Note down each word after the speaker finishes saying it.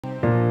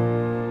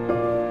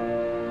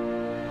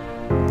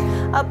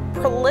A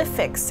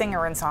prolific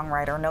singer and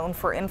songwriter known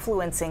for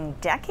influencing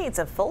decades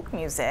of folk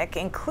music,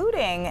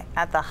 including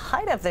at the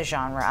height of the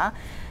genre,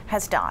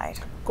 has died.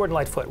 Gordon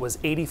Lightfoot was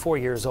 84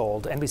 years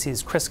old.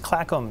 NBC's Chris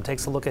Clackham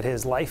takes a look at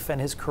his life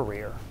and his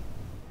career.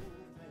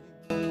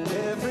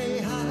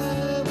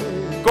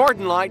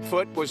 Gordon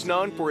Lightfoot was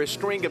known for his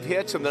string of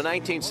hits in the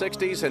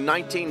 1960s and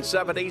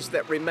 1970s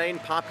that remain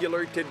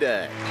popular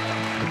today.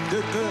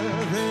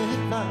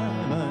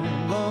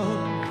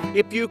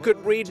 If You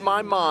Could Read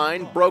My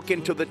Mind broke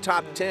into the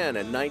top 10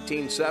 in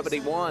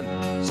 1971.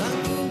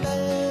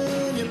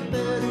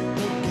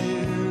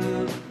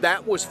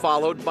 That was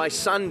followed by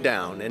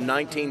Sundown in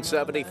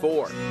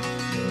 1974.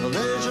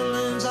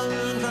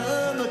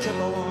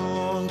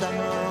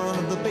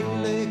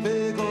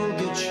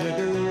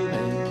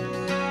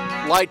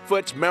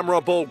 Lightfoot's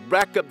memorable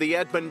Wreck of the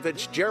Edmund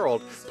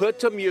Fitzgerald put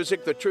to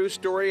music the true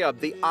story of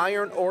the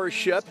iron ore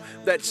ship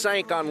that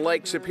sank on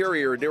Lake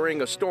Superior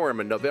during a storm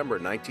in November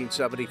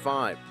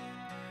 1975.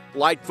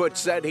 Lightfoot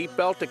said he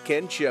felt a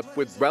kinship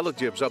with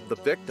relatives of the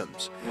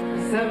victims.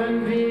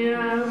 7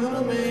 p.m.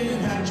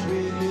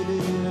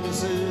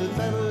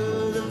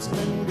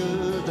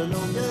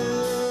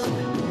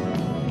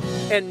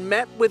 and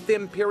met with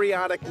them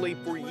periodically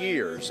for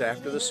years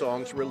after the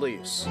song's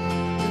release.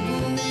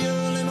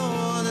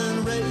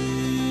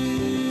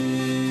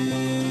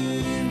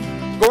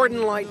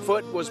 Gordon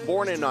Lightfoot was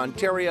born in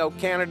Ontario,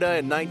 Canada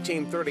in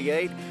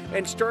 1938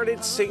 and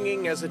started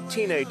singing as a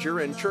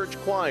teenager in church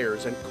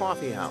choirs and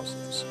coffee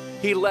houses.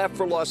 He left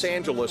for Los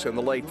Angeles in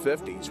the late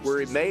 50s, where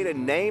he made a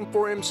name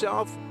for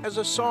himself as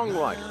a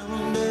songwriter,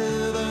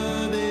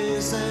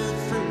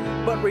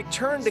 but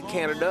returned to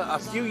Canada a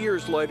few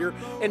years later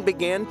and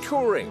began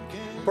touring,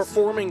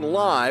 performing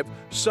live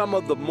some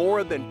of the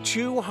more than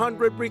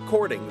 200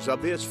 recordings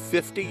of his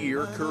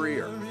 50-year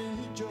career.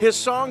 His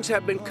songs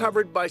have been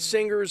covered by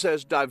singers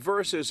as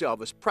diverse as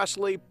Elvis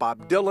Presley,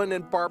 Bob Dylan,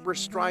 and Barbra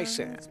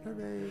Streisand.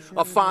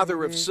 A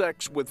father of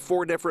 6 with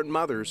 4 different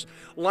mothers,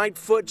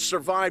 Lightfoot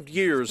survived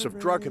years of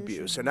drug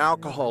abuse and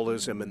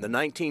alcoholism in the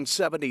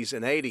 1970s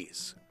and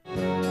 80s.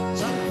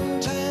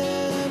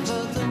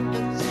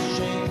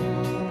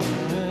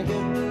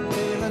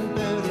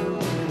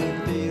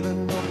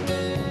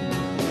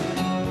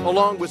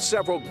 Along with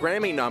several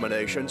Grammy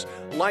nominations,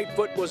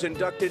 Lightfoot was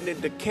inducted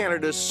into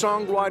Canada's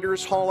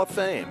Songwriters Hall of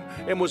Fame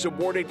and was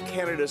awarded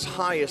Canada's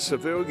highest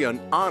civilian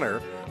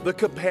honor, the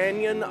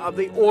Companion of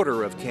the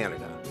Order of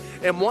Canada,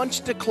 and once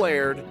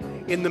declared,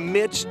 in the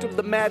midst of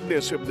the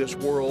madness of this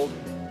world,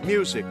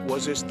 music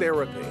was his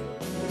therapy.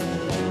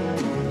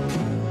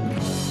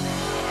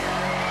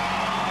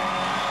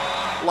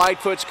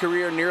 Lightfoot's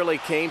career nearly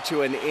came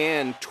to an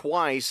end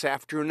twice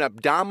after an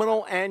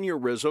abdominal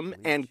aneurysm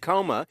and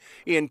coma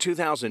in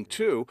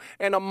 2002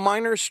 and a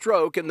minor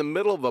stroke in the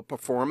middle of a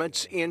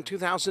performance in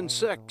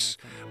 2006,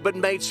 but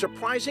made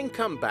surprising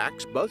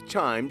comebacks both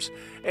times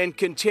and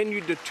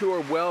continued to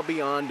tour well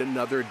beyond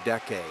another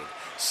decade,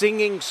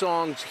 singing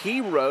songs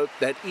he wrote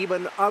that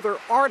even other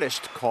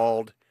artists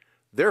called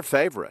their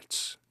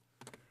favorites.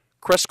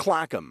 Chris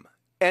Clackham,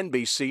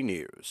 NBC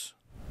News.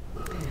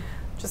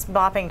 Just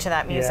bopping to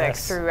that music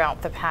Yes.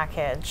 throughout the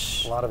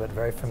package. A lot of it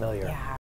very familiar. Yeah.